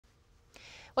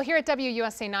Well, here at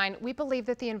WUSA 9, we believe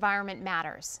that the environment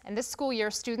matters. And this school year,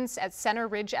 students at Center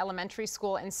Ridge Elementary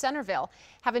School in Centreville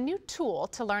have a new tool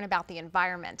to learn about the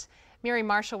environment. Miri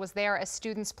Marshall was there as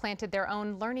students planted their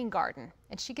own learning garden,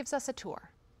 and she gives us a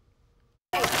tour.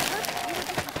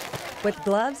 With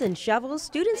gloves and shovels,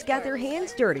 students got their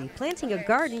hands dirty planting a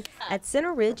garden at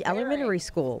Center Ridge Elementary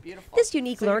School. This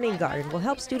unique learning garden will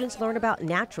help students learn about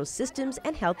natural systems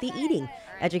and healthy eating.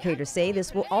 Educators say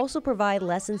this will also provide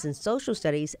lessons in social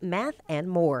studies, math, and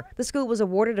more. The school was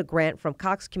awarded a grant from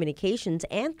Cox Communications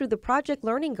and through the Project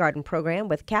Learning Garden program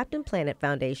with Captain Planet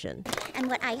Foundation. And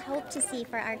what I hope to see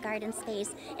for our garden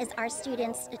space is our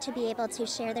students to be able to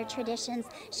share their traditions,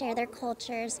 share their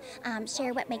cultures,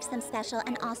 share what makes them special,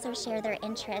 and also share their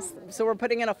interests. So we're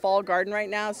putting in a fall garden right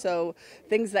now, so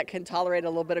things that can tolerate a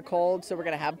little bit of cold. So we're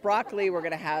going to have broccoli, we're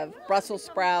going to have Brussels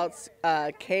sprouts,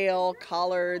 kale,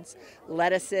 collards,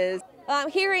 lettuces. I'm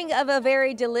hearing of a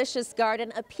very delicious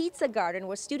garden, a pizza garden,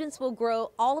 where students will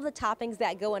grow all of the toppings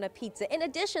that go in a pizza. In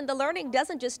addition, the learning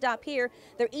doesn't just stop here.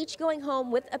 They're each going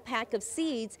home with a pack of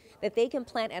seeds that they can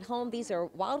plant at home. These are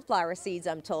wildflower seeds,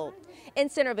 I'm told. In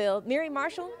Centreville, Miri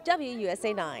Marshall,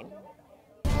 WUSA 9.